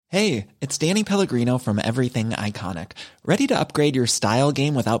Hey, it's Danny Pellegrino from Everything Iconic. Ready to upgrade your style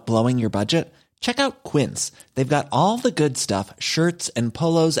game without blowing your budget? Check out Quince. They've got all the good stuff, shirts and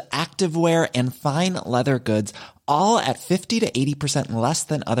polos, activewear, and fine leather goods, all at 50 to 80% less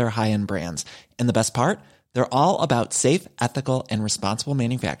than other high-end brands. And the best part? They're all about safe, ethical, and responsible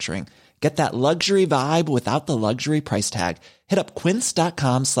manufacturing. Get that luxury vibe without the luxury price tag. Hit up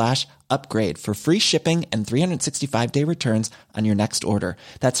quince.com/upgrade for free shipping and 365-day returns on your next order.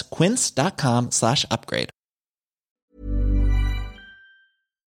 That's quince.com/upgrade.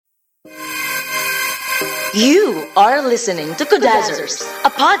 You are listening to Kudazzers,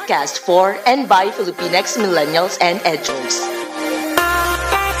 a podcast for and by Filipinx millennials and edgers.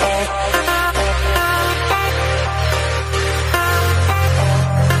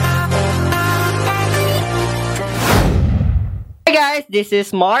 Hey guys, this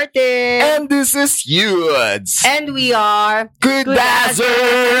is Martin. And this is Yudes. And we are Kudazzers!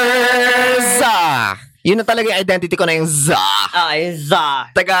 Yun na talaga yung identity ko na yung za. Za.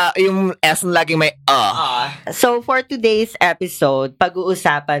 Taga, yung S na laging may So for today's episode,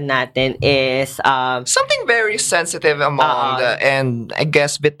 pag-uusapan natin is something very sensitive among and I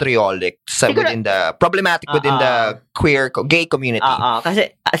guess vitriolic within the problematic within the queer gay community.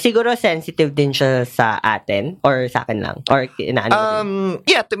 Kasi siguro sensitive din siya sa atin or sa akin lang or inaano.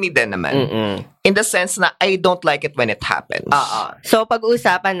 Yeah, to me din naman. In the sense na I don't like it when it happens. So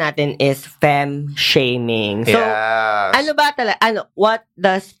pag-uusapan natin is femme shaming. So ano ba talaga what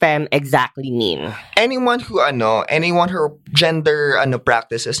does femme exactly mean? Anyone who gender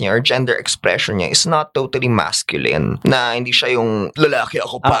practices niya or gender expression niya is not totally masculine. Na hindi siya yung lalaki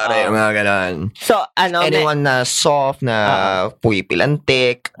ako pare, mga ganun. So anyone na soft, na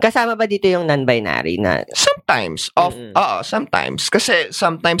puwipilantik. Kasama ba dito yung non-binary na? Sometimes. Sometimes. Kasi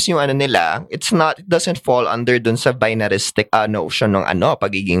sometimes yung nila, it doesn't fall under dun sa binaristic notion ng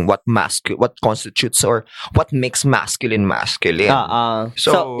pagiging what constitutes or what makes masculine.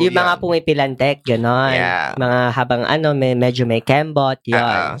 So yung mga pumipilantek, gano'n. Yeah. Mga habang medyo may kembot,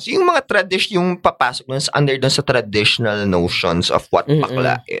 yun. So yung mga yung papasok under dun sa traditional notions of what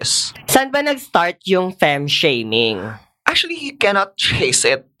bakla is. Saan ba nag-start yung femme shaming? Actually, you cannot trace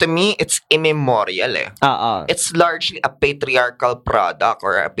it. To me, it's immemorial eh. It's largely a patriarchal product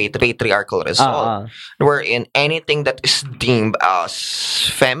or a patriarchal result. Wherein anything that is deemed as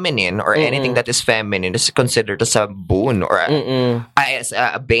feminine or anything that is feminine is considered as a boon or as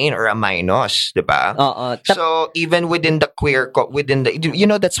a bane or a minus, diba? So even within the queer,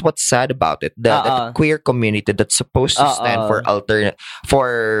 that's what's sad about it. The queer community that's supposed to stand for alternate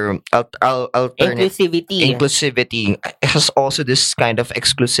inclusivity has also this kind of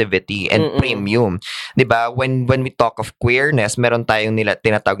exclusivity and premium. Diba? When we talk of queerness, meron tayong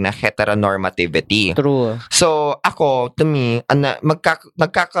tinatawag na heteronormativity. True. So, to me,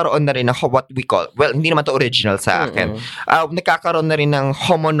 nagkakaroon na rin ako what we call, well, hindi naman to original sa akin. Nagkakaroon na rin ng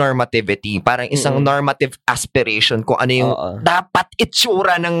homonormativity. Parang isang normative aspiration kung ano yung dapat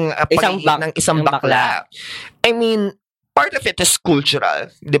itsura ng isang bakla. I mean, part of it is cultural.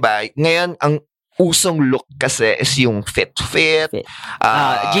 Diba? Ngayon, ang usong look kasi is yung fit,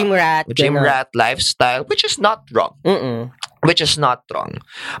 gym rat lifestyle, which is not wrong.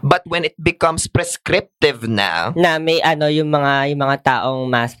 But when it becomes prescriptive na may yung mga taong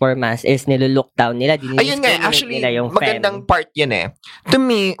mass for mass is nilulook down nila, ayun nga, actually magandang part yun eh. To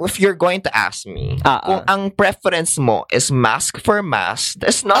me, if you're going to ask me kung ang preference mo is mask for mass,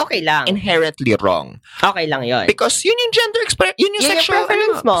 that's not inherently wrong. Okay lang yun. Because yun yung gender expression, yun yung sexual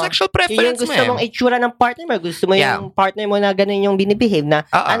preference mo. Sexual preference yung gusto mong itsura ng partner mo, gusto mo yung partner mo na ganun yung binibehave na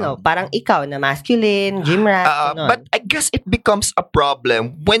parang ikaw na masculine, gym rat. But I guess it becomes a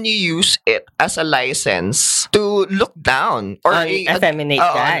problem when you use it as a license to look down or effeminate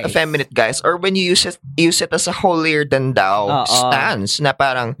guys, or when you use it as a holier than thou stance na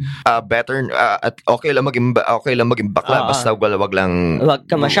parang better okay lang maging bakla basta wag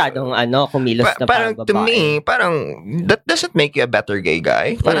ka masyadong kumilos na parang to me parang that doesn't make you a better gay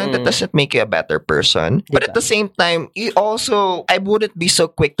guy, parang that doesn't make you a better person. But at the same time, I wouldn't be so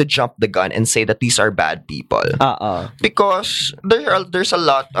quick to jump the gun and say that these are bad people. Because there's a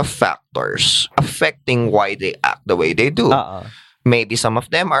lot of factors affecting why they act the way they do. Maybe some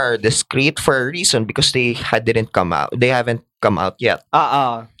of them are discreet for a reason because they haven't come out yet.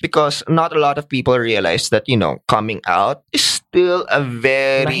 Because not a lot of people realize that, coming out is still a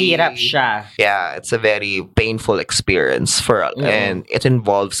very... Mahirap siya. Yeah, it's a very painful experience and it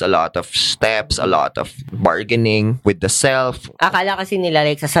involves a lot of steps, a lot of bargaining with the self. Akala kasi nila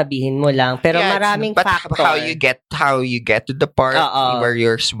like sasabihin mo lang, pero maraming factor. How you get to the part where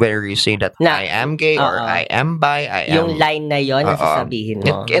you say that I am gay or I am bi, yung line na yon na sasabihin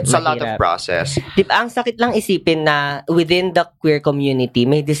mo. It's a lot of process. Diba, ang sakit lang isipin na within the queer community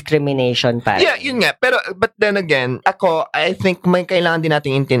may discrimination pa. Yeah, yun nga. But then again, I think may kailangan din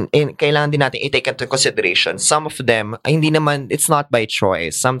natin i-take into consideration. Some of them, hindi naman, it's not by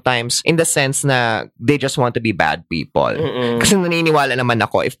choice. Sometimes, in the sense na they just want to be bad people. Kasi naniniwala naman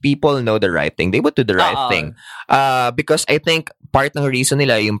ako, if people know the right thing, they would do the right thing. Because I think part ng reason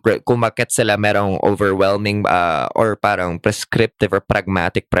nila yung kung bakit sila merong overwhelming or parang prescriptive or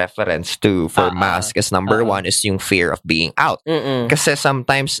pragmatic preference for mask is number one is yung fear of being out. Kasi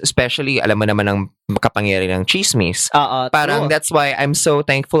sometimes, especially, alam mo naman ang makapangyarihan ng chismis. Parang that's why I'm so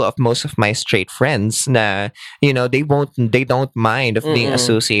thankful of most of my straight friends na, they don't mind of being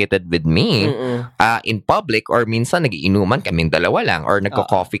associated with me in public or minsan nagiinuman kaming dalawa lang or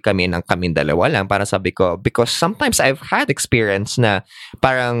nagko-coffee kami ng kaming dalawa lang para sabi ko, because sometimes I've had experience na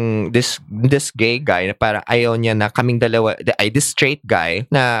parang this gay guy na parang ayaw niya na kaming dalawa, this straight guy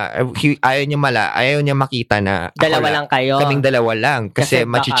na ayaw niya makita na dalawa lang kayo. Kaming dalawa lang kasi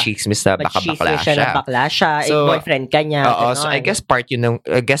machichismis na baka bakla siya. Bakla siya, so, boyfriend ka niya. So I guess part yun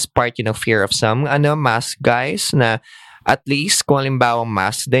ng fear of some mask guys na at least kung halimbawa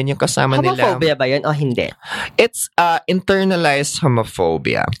mask then yung kasama nila. Homophobia ba yun o hindi? It's internalized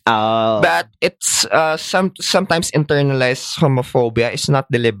homophobia. But it's sometimes internalized homophobia is not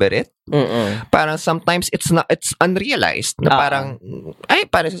deliberate. Parang sometimes it's unrealized na parang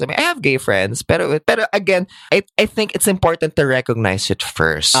sasabihin, I have gay friends pero again I think it's important to recognize it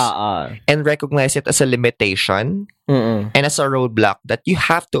first and recognize it as a limitation and as a roadblock that you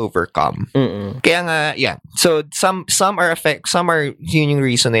have to overcome. Kaya nga so some are yun yung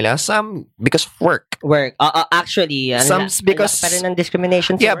reason nila, some because of work actually some because pa rin ng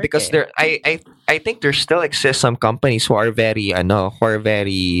discrimination sa work, because there I think there still exists some companies who are very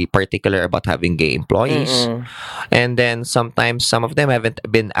particular about having gay employees. And then sometimes some of them haven't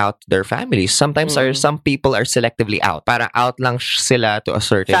been out to their families. Sometimes some people are selectively out. Para out lang sila to a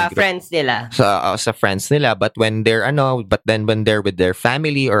certain sa group. Friends nila. Sa friends nila, but when they're when they're with their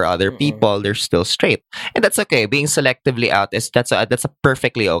family or other people, they're still straight. And that's okay. Being selectively out that's a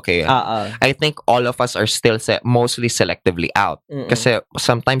perfectly okay. I think all of us are still mostly selectively out. Kasi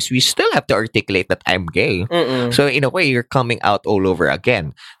sometimes we still have to articulate that I'm gay. So in a way, you're coming out all over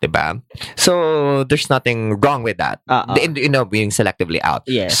again. Diba? So there's nothing wrong with that. Being selectively out.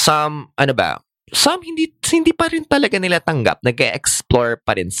 Yes. Some hindi pa rin talaga nila tanggap. Nag-explore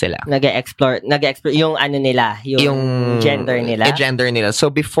pa rin sila. Nag-explore yung nila, yung gender nila. Gender nila. So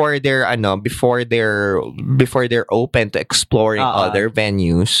before they're open to exploring other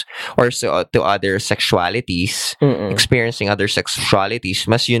venues or to other sexualities, experiencing other sexualities,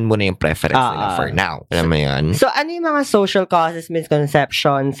 mas yun muna yung preference nila for now. Alam mo yun? So ano yung mga social causes,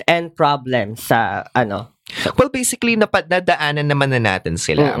 misconceptions, and problems sa Well, basically, nadaanan naman na natin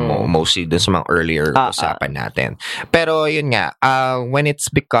sila mostly dun sa mga earlier usapan natin. Pero yun nga, when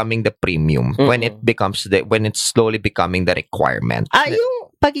it's becoming the premium, when it's slowly becoming the requirement.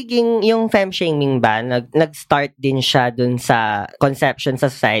 Yung femme-shaming ba, nag-start din siya dun sa conception sa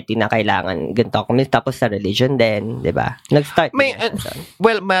society na kailangan ganito. Tapos sa religion din, di ba? Nag-start din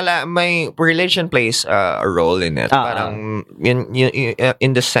my religion plays a role in it. Parang,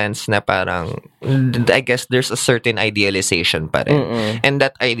 in the sense na parang, I guess there's a certain idealization pa rin. And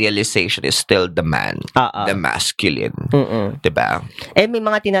that idealization is still the man, the masculine. Di ba? May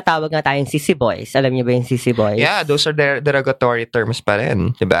mga tinatawag nga tayong sissy boys. Alam niyo ba yung sissy boys? Yeah, those are derogatory terms pa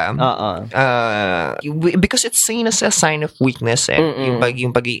rin. Diba? Because it's seen as a sign of weakness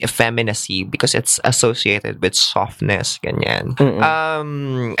yung effeminacy because it's associated with softness, ganyan.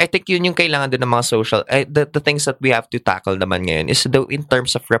 I think yun yung kailangan din ng mga social the things that we have to tackle naman ngayon is in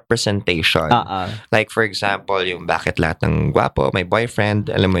terms of representation. Like for example, yung bakit lahat ng gwapo may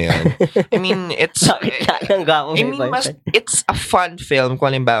boyfriend, alam mo yun. I mean, it's it's a fun film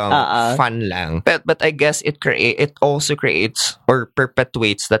kung halimbawa fun lang. But I guess it also creates or perpetuates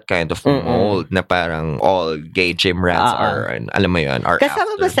perpetuates that kind of mold na parang all gay gym rats are, alam mo yun, are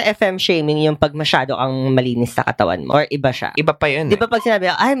kasama after. ba sa FM shaming yung pag masyado kang malinis sa katawan mo? Or iba siya? Iba pa yun. Di ba pag sinabi,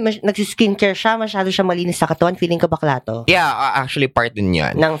 ay, nagsiskincare siya, masyado siya malinis sa katawan, feeling ka bakla to? Yeah, actually part din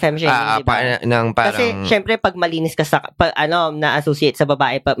yan. Ng fem shaming, ng parang... Kasi, syempre, pag malinis ka sa, na-associate sa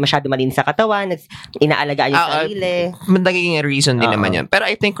babae, masyado malinis sa katawan, inaalagaan yung sarili. Nagiging reason din naman yan. Pero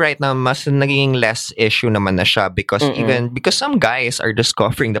I think right now, mas nagiging less issue naman na siya because because some guys are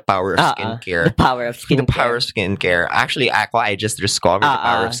discovering the power of skincare. The power of skincare. The power of skincare. Actually, I just discovered the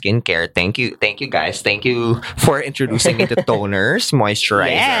power of skincare. Thank you guys. Thank you for introducing me to toners,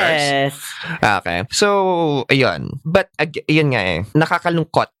 moisturizers. Yes. Okay. So, ayun. But, yun nga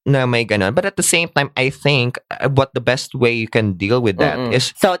nakakalungkot na may ganun. But at the same time, I think what the best way you can deal with that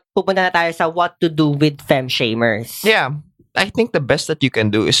is... So, pupunta na tayo sa what to do with fem shamers. Yeah. I think the best that you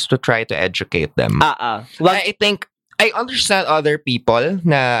can do is to try to educate them. I think I understand other people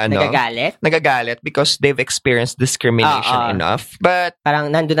na nagagalit because they've experienced discrimination enough. But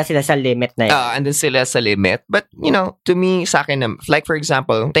parang nandun na sila sa limit na yun. Andun sila sa limit. But to me, sa akin, like for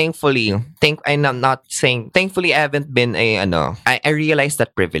example, thankfully, I'm not saying thankfully I haven't been I realized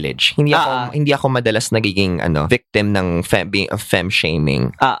that privilege. Hindi ako madalas nagiging victim ng fem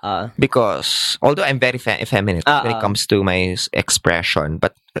shaming. Because although I'm very effeminate when it comes to my expression,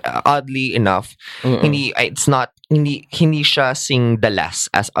 but oddly enough, hindi siya sing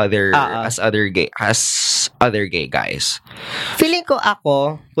dalas as other gay guys. Feeling ko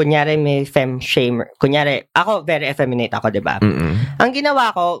ako, kunyari may fem shamer, kunyari ako very effeminate ako, 'di ba? Ang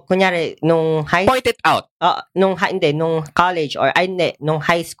ginawa ko, kunyari nung point it out. Nung college or nung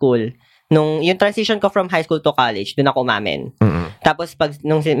high school, nung yung transition ko from high school to college, doon ako umamin. Tapos pag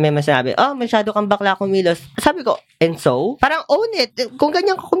nung may masabi, masyado kang bakla kumilos. Sabi ko, and so? Parang own it. Kung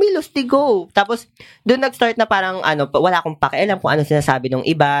ganyan ka kumilos, di go. Tapos doon nag-start na parang wala akong pakialam kung ano sinasabi ng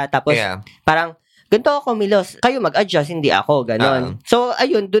iba. Tapos parang ganito ako kumilos, kayo mag-adjust, hindi ako, ganon. So,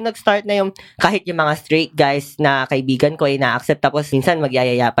 ayun, doon nag-start na yung, kahit yung mga straight guys na kaibigan ko ay na-accept, tapos minsan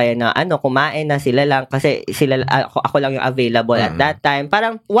magyayaya pa yan na, kumain na sila lang, kasi ako lang yung available at that time.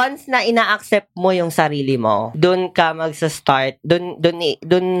 Parang, once na ina-accept mo yung sarili mo, doon ka magsa-start, doon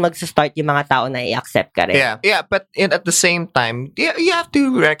magsa-start yung mga tao na i-accept ka rin. Yeah, but at the same time, you have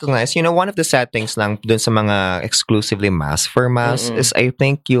to recognize, one of the sad things lang doon sa mga exclusively mass for mass is, I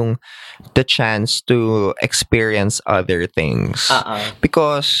think, the chance to experience other things.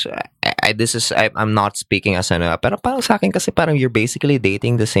 Because I'm not speaking as pero parang sa akin kasi parang you're basically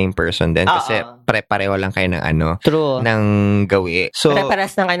dating the same person din kasi pare-pareho lang kayo ng True. ng gawi. So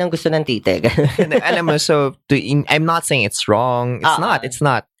pare-paras lang kayo ng gusto ng tite. alam mo, so I'm not saying it's wrong. It's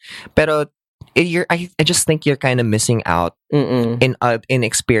not. Pero I just think you're kind of missing out in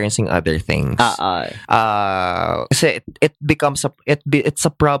experiencing other things. Kasi it becomes it's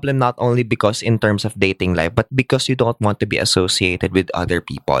a problem not only because in terms of dating life, but because you don't want to be associated with other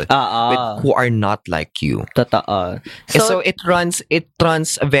people with who are not like you. Totoo. So it runs a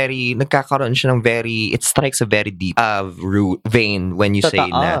very nagkakaroon siya ng very, it strikes a very deep vein when you say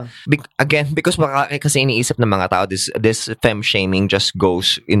na again because kasi iniisip ng mga tao this fem shaming just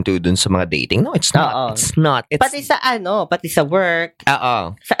goes into dun sa mga dating. No, it's not. It's not. Pati sa work.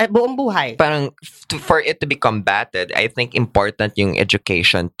 Sa buong buhay. Parang for it to be combated, I think important yung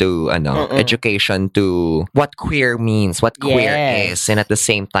education to what queer means, what queer is, and at the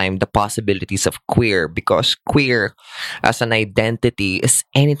same time the possibilities of queer, because queer as an identity is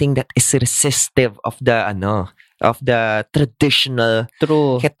anything that is resistive of the traditional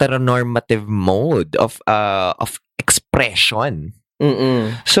heteronormative mode of expression.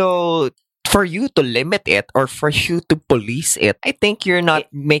 So for you to limit it or for you to police it, I think you're not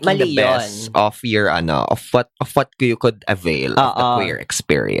making the best of your of what you could avail of the queer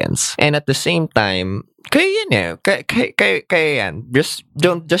experience. And at the same time, kaya yan. Just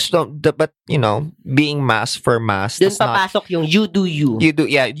don't, but being mass for mass. Dun papasok yung you do you. You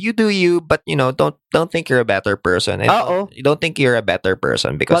do you, but don't think you're a better person. You don't think you're a better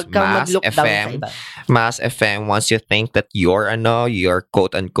person because Mass FM wants you to think that you're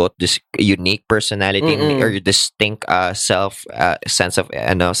quote unquote this unique personality or your distinct sense of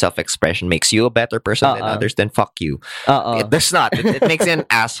self-expression makes you a better person than others. Then fuck you. It does not. It makes you an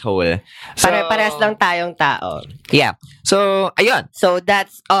asshole. So, Pare-pares lang tayong tao. Yeah. So ayun. So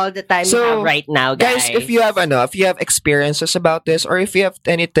that's all the time we have right now, guys. If you have experiences about this, or if you have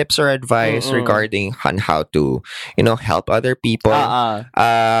any tips or advice regarding on how to help other people,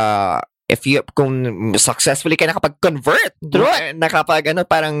 kung successfully ka nakapag-convert,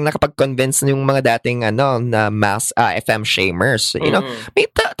 parang nakapag-convince yung mga dating na mass FM shamers, may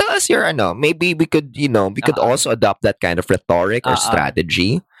tell us your maybe we could also adopt that kind of rhetoric or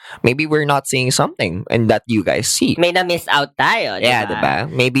strategy. Maybe we're not seeing something and that you guys see. May na-miss out tayo, diba? Yeah, diba?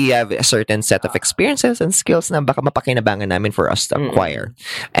 Maybe you have a certain set of experiences and skills na baka mapakinabangan namin for us to acquire.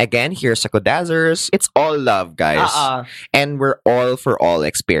 Again, here's sa Kudazzers. It's all love, guys. And we're all for all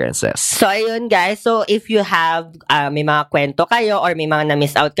experiences. So, ayun, guys. So, if you have may mga kwento kayo or may mga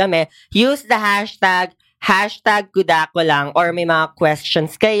na-miss out kami, use the hashtag Kudako lang, or may mga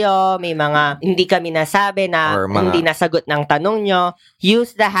questions kayo, may mga hindi kami nasabi na hindi nasagot ng tanong nyo,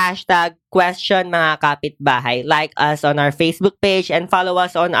 use the hashtag question mga kapitbahay. Like us on our Facebook page and follow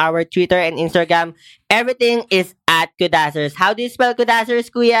us on our Twitter and Instagram. Everything is at Kudazzers. How do you spell Kudazzers,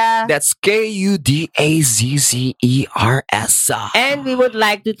 Kuya? That's Kudazzers. And we would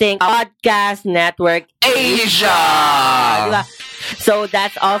like to thank Podcast Network Asia. Diba? So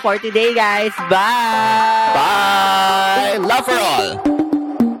that's all for today, guys. Bye! Bye! Love for all!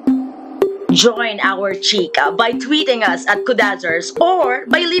 Join our chika by tweeting us at Kudazzers or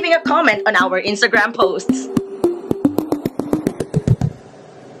by leaving a comment on our Instagram posts.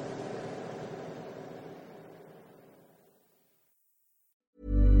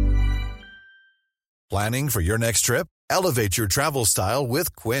 Planning for your next trip? Elevate your travel style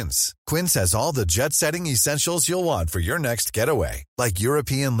with Quince. Quince has all the jet-setting essentials you'll want for your next getaway, like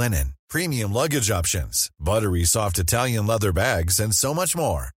European linen, premium luggage options, buttery soft Italian leather bags, and so much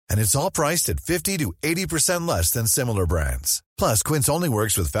more. And it's all priced at 50 to 80% less than similar brands. Plus, Quince only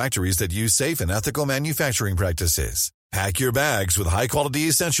works with factories that use safe and ethical manufacturing practices. Pack your bags with high-quality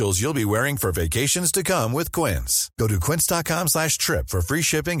essentials you'll be wearing for vacations to come with Quince. Go to quince.com/trip for free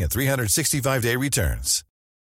shipping and 365-day returns.